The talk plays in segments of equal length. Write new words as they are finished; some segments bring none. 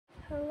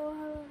Hello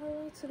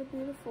to the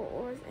beautiful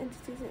auras,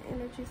 entities, and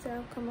energies that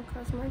have come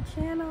across my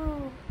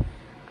channel.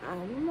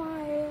 I'm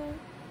Maya.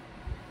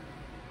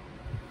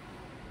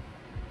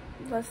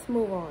 Let's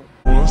move on.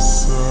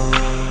 What's up?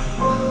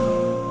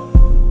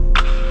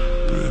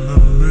 Been a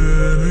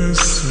minute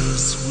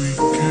since we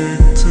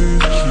kicked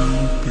it.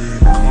 You've been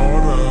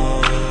caught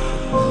up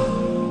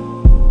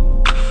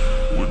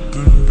with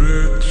the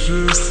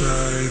bitches.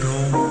 I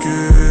don't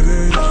get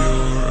it.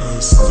 You're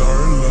a star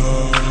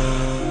love.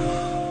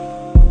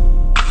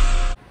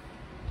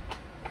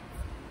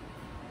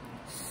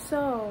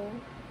 So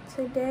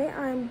today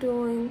I'm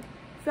doing,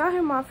 if y'all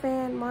hear my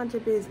fan, mind your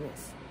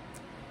business.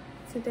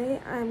 Today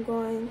I'm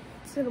going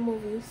to the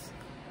movies,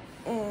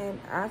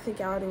 and I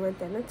think I already read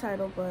that in the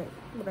title, but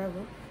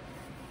whatever.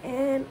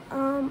 And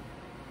I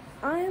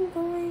am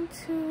going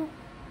to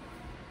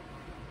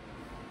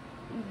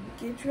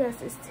get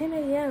dressed. It's 10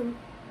 a.m.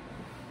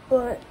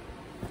 but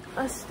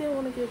I still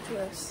want to get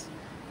dressed,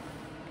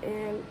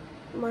 and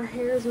my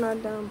hair is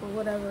not done, but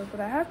whatever. But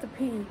I have to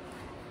pee,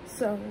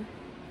 so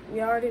you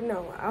already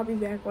know. I'll be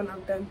back when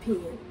I'm done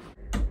peeing.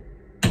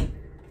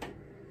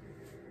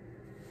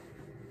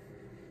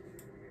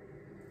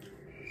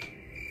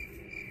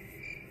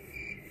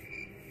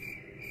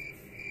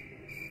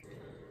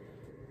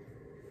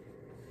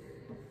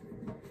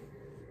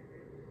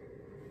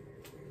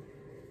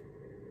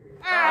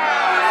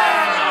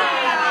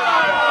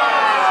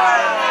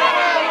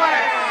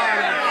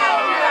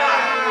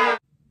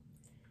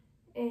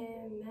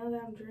 And now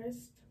that I'm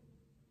dressed,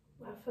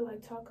 I feel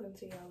like talking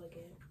to y'all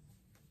again.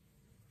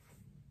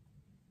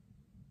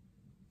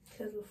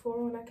 Because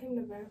before, when I came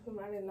to the bathroom,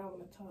 I did not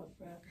want to talk,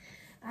 bro.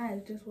 I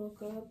had just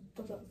woke up,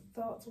 but the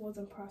thoughts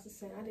wasn't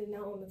processing. I did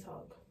not want to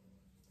talk.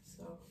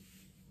 So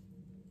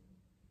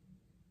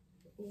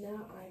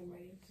now I am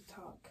ready to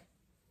talk.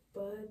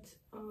 But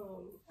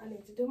I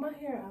need to do my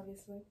hair,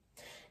 obviously.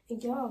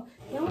 And y'all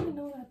want to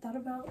know what I thought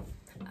about?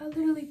 I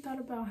literally thought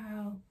about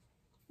how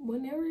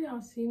whenever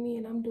y'all see me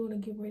and I'm doing a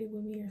get ready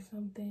with me or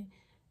something,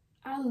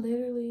 I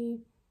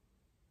literally,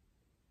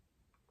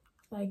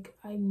 like,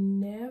 I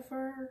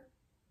never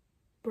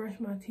brush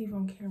my teeth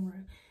on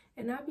camera.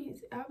 And I've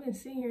been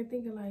sitting here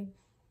thinking, like,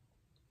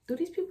 do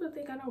these people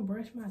think I don't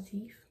brush my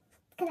teeth?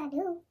 Because I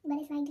do, but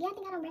it's like, do y'all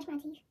think I don't brush my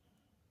teeth?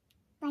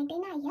 Like, they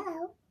not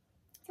yellow.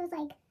 So it's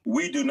like,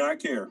 we do not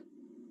care.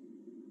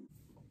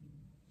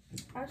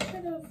 I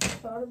should have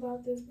thought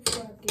about this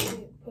before I did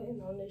it,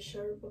 putting on this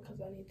shirt, because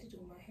I need to do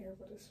my hair,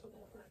 but it's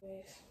whatever.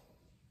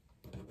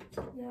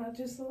 Now I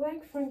just look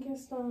like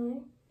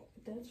Frankenstein, but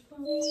that's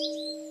fine.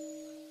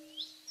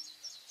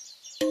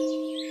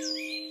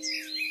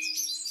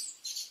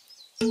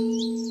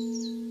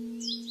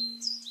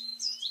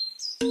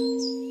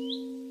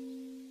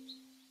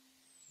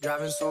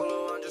 Driving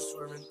solo, I'm just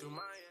swerving through my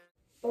end.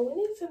 But we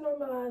need to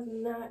normalize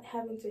not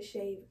having to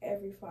shave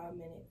every 5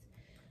 minutes.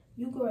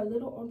 You grow a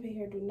little armpit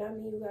hair do not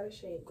mean you gotta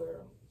shave,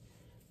 girl.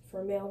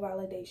 For male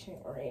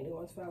validation or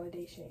anyone's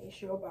validation,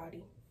 it's your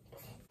body.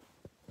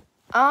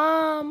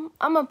 I'm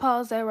gonna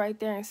pause that right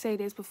there and say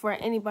this before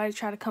anybody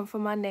try to come for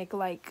my neck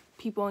like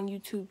people on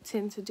YouTube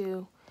tend to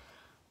do.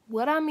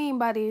 What I mean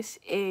by this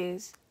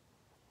is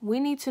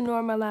we need to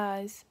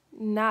normalize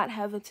not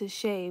having to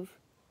shave.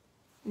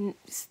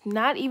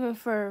 Not even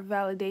for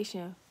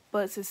validation,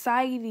 but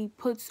society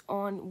puts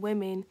on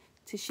women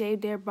to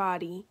shave their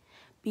body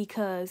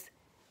because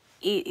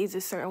it is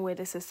a certain way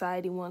that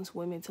society wants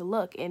women to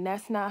look, and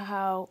that's not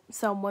how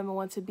some women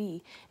want to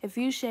be. If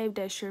you shave,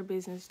 that's your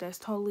business. That's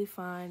totally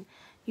fine.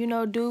 You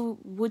know, do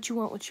what you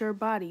want with your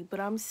body. But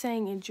I'm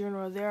saying in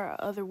general, there are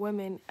other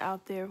women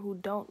out there who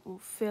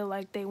don't feel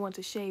like they want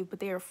to shave, but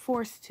they are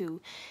forced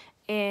to,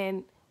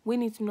 and we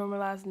need to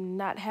normalize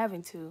not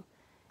having to.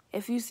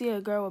 If you see a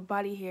girl with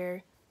body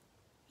hair,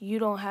 you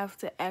don't have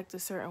to act a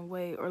certain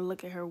way or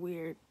look at her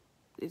weird.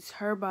 It's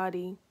her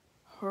body,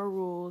 her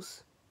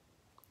rules.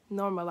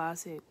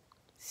 Normalize it.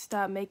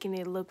 Stop making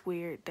it look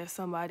weird that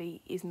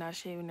somebody is not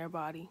shaving their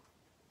body.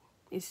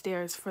 It's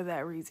theirs for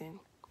that reason.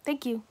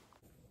 Thank you.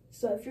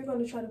 So if you're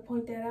going to try to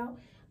point that out,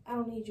 I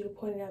don't need you to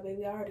point it out,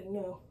 baby. I already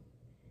know.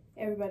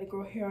 Everybody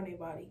grow hair on their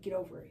body. Get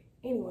over it.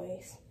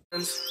 Anyways.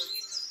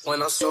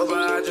 When I'm sober,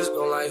 I just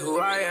don't like who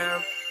I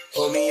am.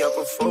 Hold me up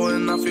before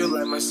and I feel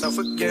like myself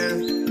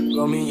again.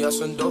 Roll me up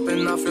some dope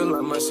and I feel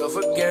like myself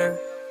again.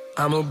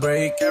 I'ma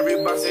break every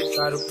box they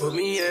try to put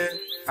me in.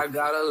 I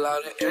got a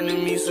lot of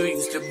enemies who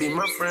used to be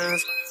my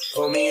friends.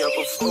 Hold me up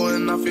before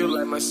and I feel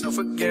like myself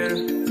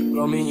again.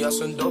 Roll me up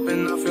some dope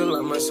and I feel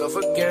like myself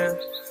again.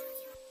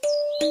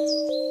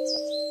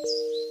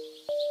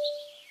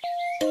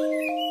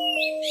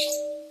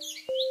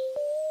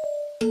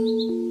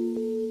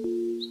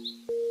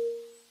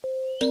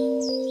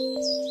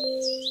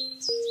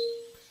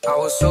 I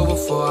was was sober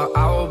for an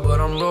hour, but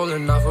I'm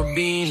rolling off a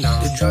bean now.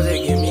 The drugs that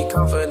give me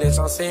confidence,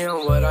 I'm saying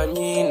what I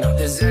mean now.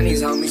 The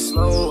Xannies help me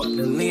slow up,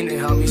 the leaning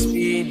help me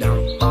speed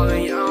down.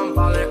 Ballin', yeah, I'm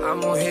ballin', I'm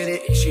gon' hit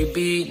it if she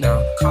beat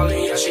now.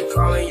 Callin', yeah, she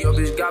callin', your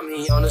bitch got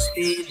me on the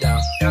speed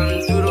down.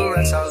 Down through the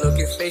rest, I look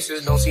at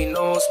faces, don't see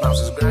no smiles.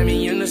 Just grab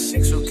me in the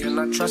six, who can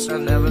I trust? I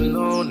never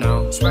know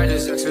now. Sprite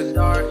is extra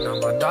dark, now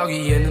my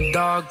doggy in the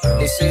dog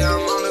pound. They say I'm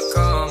on the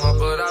come up,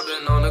 but I've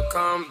been on the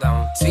calm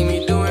down. See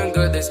me doing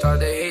good, they start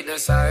to hate,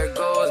 that's how it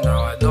goes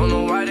now. I don't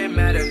know why they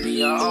mad at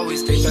me, I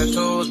always take their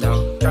toes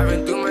down.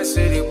 Driving through my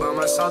city by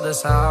myself,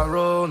 that's how I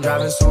roll now.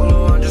 Driving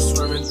solo, I'm just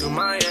swerving through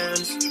my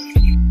ends.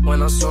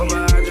 When I'm sober,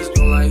 I just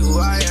don't like who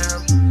I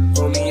am.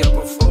 Roll me up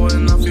a four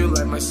and I feel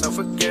like myself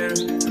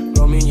again.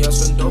 Roll me up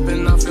some dope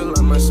and I feel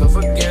like myself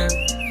again.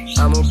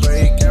 I'ma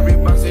break every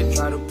box they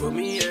try to put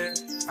me in.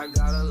 I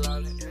got a lot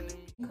of enemies.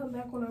 Come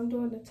back when I'm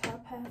doing the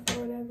top half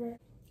or whatever.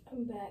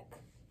 I'm back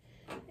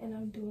and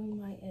I'm doing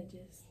my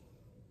edges.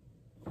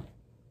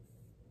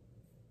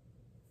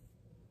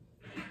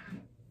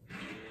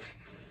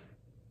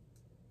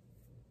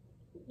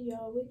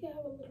 Y'all, we can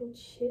have a little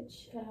chit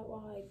chat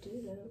while I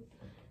do them.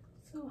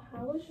 So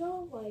how has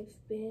y'all life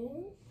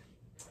been?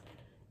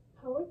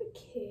 How are the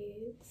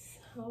kids?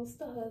 How's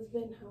the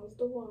husband? How's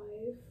the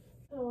wife?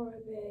 How are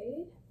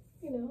they?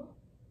 You know,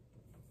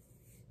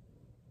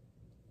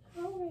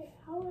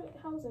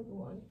 how's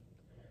everyone?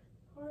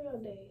 How are y'all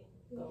day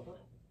going?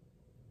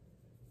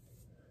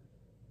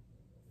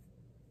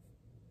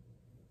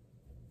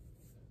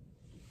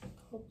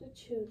 Hope the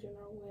children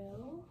are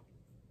well.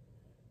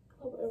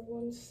 Hope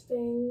everyone's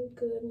staying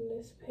good in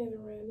this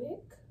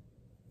panoramic.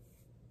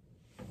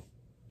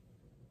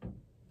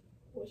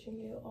 Wishing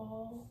you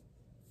all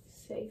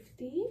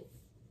safety.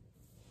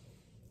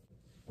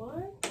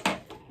 Why?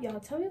 Y'all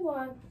tell me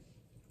why.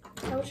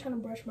 I was trying to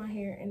brush my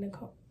hair in the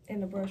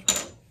brush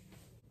bag.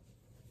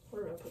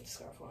 We're gonna put the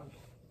scarf on.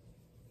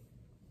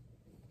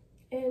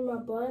 And my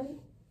bun,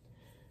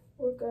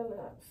 we're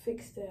gonna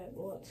fix that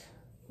once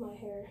my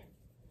hair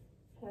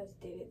has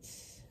did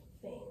its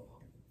thing.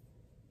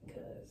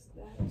 Because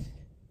that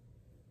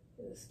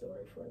is a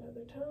story for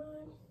another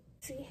time.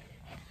 See,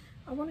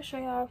 I want to show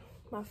y'all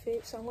my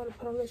fit, so I'm going to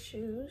put on the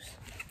shoes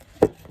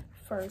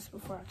first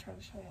before I try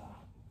to show y'all.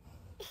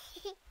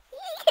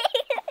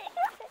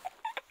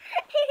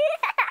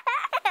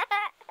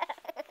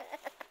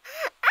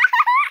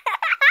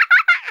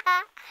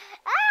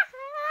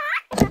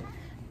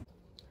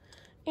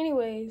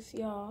 Anyways,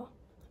 y'all,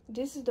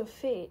 this is the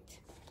fit.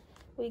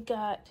 We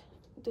got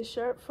the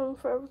shirt from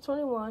Forever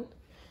 21.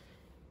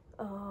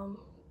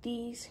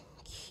 These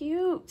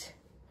cute,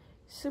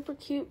 super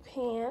cute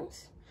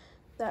pants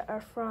that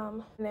are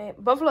from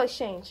Buffalo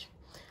Exchange.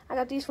 I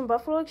got these from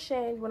Buffalo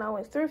Exchange when I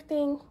went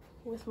thrifting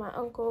with my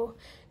uncle.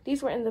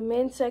 These were in the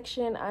men's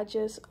section. I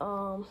just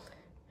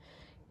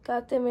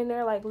got them in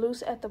there like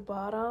loose at the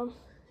bottom,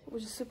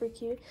 which is super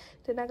cute.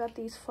 Then I got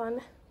these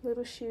fun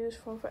little shoes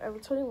from Forever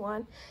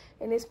 21,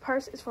 and this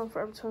purse is from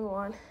Forever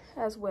 21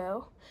 as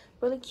well.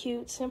 Really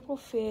cute, simple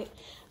fit.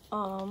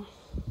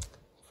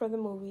 For the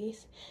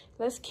movies.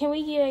 Can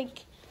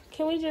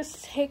we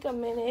just take a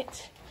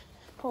minute?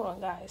 Hold on,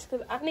 guys,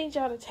 because I need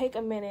y'all to take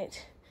a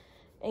minute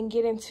and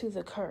get into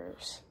the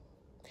curves.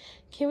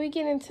 Can we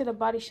get into the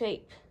body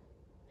shape?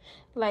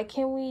 Like,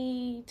 can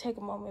we take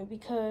a moment,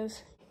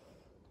 because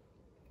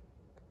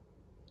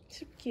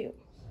super cute.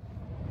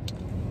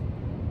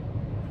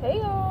 Hey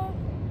y'all.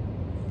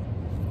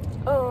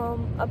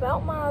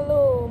 About my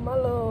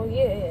little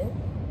yeah.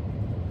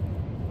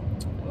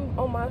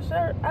 On my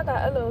shirt, I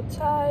got a little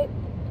tie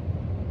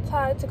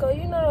to go.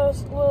 You know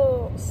those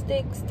little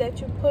sticks that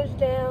you push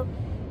down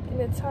and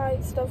the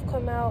tight stuff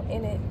come out,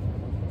 and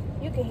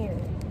you can hear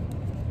it.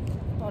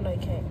 Oh no, you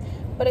can't.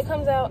 But it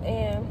comes out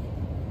and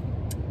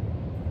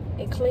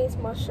it cleans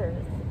my shirt.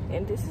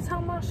 And this is how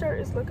my shirt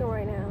is looking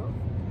right now.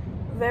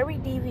 Very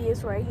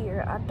devious right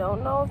here. I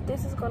don't know if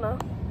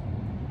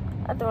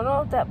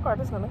that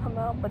part is gonna come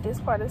out, but this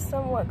part is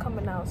somewhat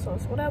coming out, so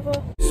it's whatever.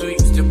 So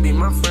used to be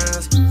my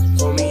friends.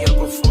 Roll me up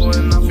before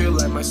and I feel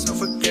like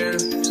myself again.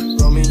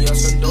 Roll me up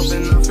some dope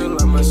and I feel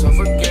like myself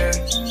again.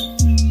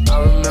 I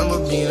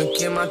remember being a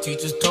kid, my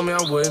teachers told me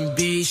I wouldn't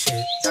be shit.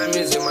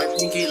 Diamonds in my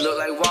pinky look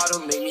like water,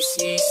 make me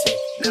see shit.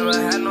 Never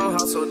had no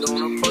house, so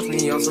don't approach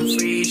me on some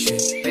free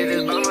shit. Did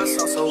this by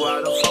myself, so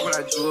why the fuck would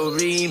I do a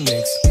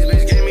remix? This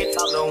bitch gave me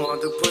top, don't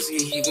want the pussy,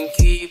 he can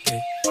keep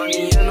it.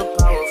 Money and the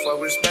power,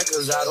 fuck respect,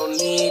 cause I don't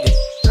need it.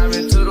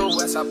 Driving to the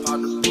west, I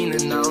pop the bean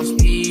and now I'm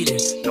speeding.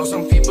 Know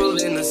some people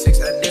in the six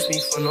that diss me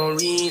for no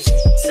reason.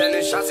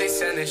 Sending shots, they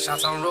sending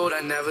shots on road,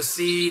 I never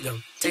see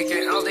them.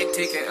 Taking L's, they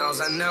taking L's,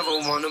 I never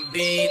wanna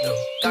be them.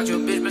 Got your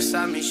bitch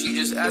beside me, she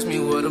just asked me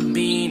what a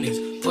bean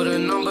is. Put a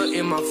number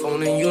in my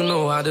phone and you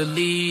know how to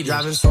lead.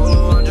 Driving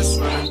solo, I'm just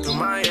running through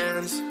my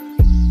ends.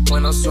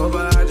 When I'm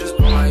sober, I just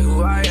don't like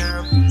who I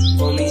am.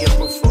 Roll me up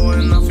before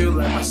and I feel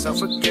like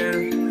myself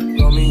again.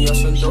 Roll me up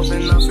some dope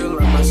and I feel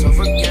like myself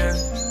again.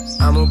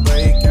 I'ma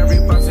break every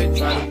box they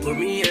try to put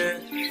me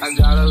in. I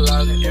got a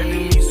lot of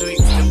enemies who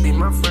used to be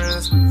my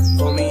friends.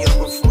 Roll me up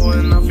before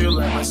and I feel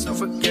like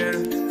myself again.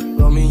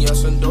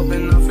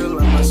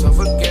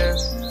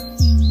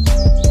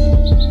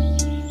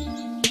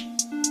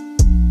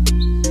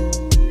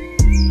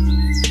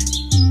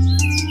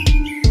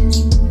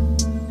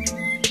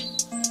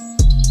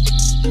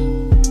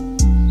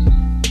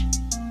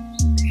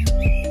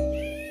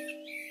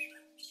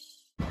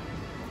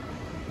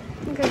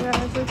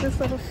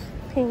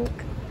 pink.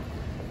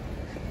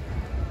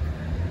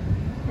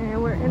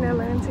 And we're in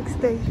Atlantic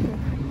Station.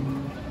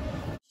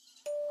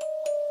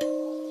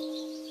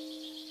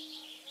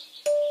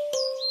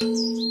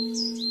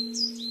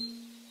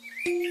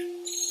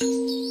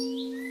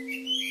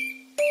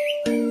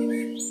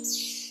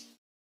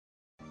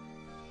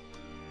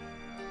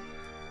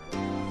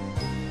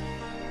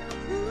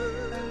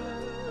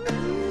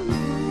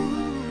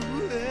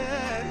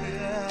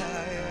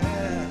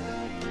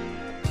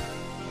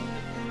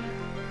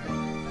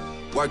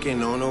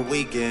 Working on a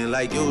weekend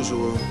like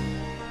usual.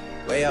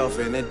 Way off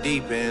in the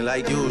deep end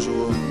like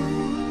usual.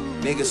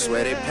 Niggas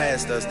swear they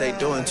passed us, they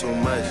doing too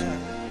much.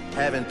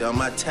 Haven't done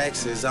my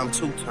taxes, I'm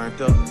too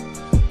turned up.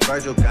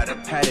 Virgil got a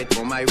paddock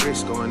on my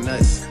wrist going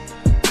nuts.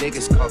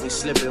 Niggas caught me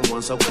slipping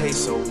once, okay,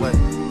 so what?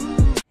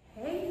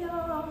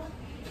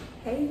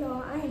 Hey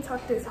y'all, I ain't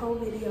talked this whole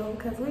video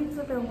because we've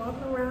just been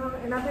walking around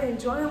and I've been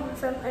enjoying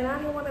myself and I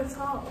didn't want to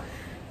talk.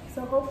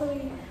 So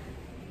hopefully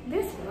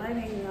this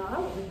lighting, y'all, I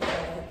will be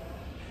bad.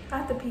 I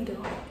have to pee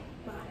though.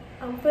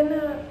 I'm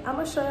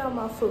gonna show y'all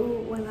my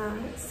food when I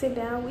sit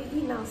down. We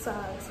eating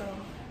outside, so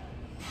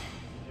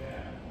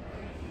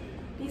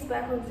these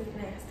bathrooms is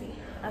nasty.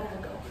 I gotta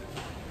go.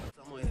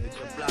 Someone hit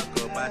your block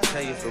up, I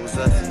tell you if it was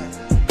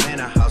us. Man,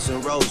 a house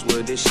in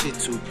Rosewood, this shit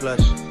too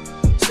plush.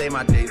 Say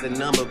my day's a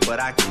number, but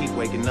I keep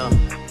waking up.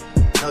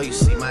 Know you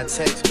see my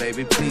text,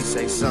 baby, please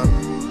say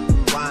something.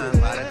 Wine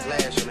by the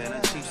glass.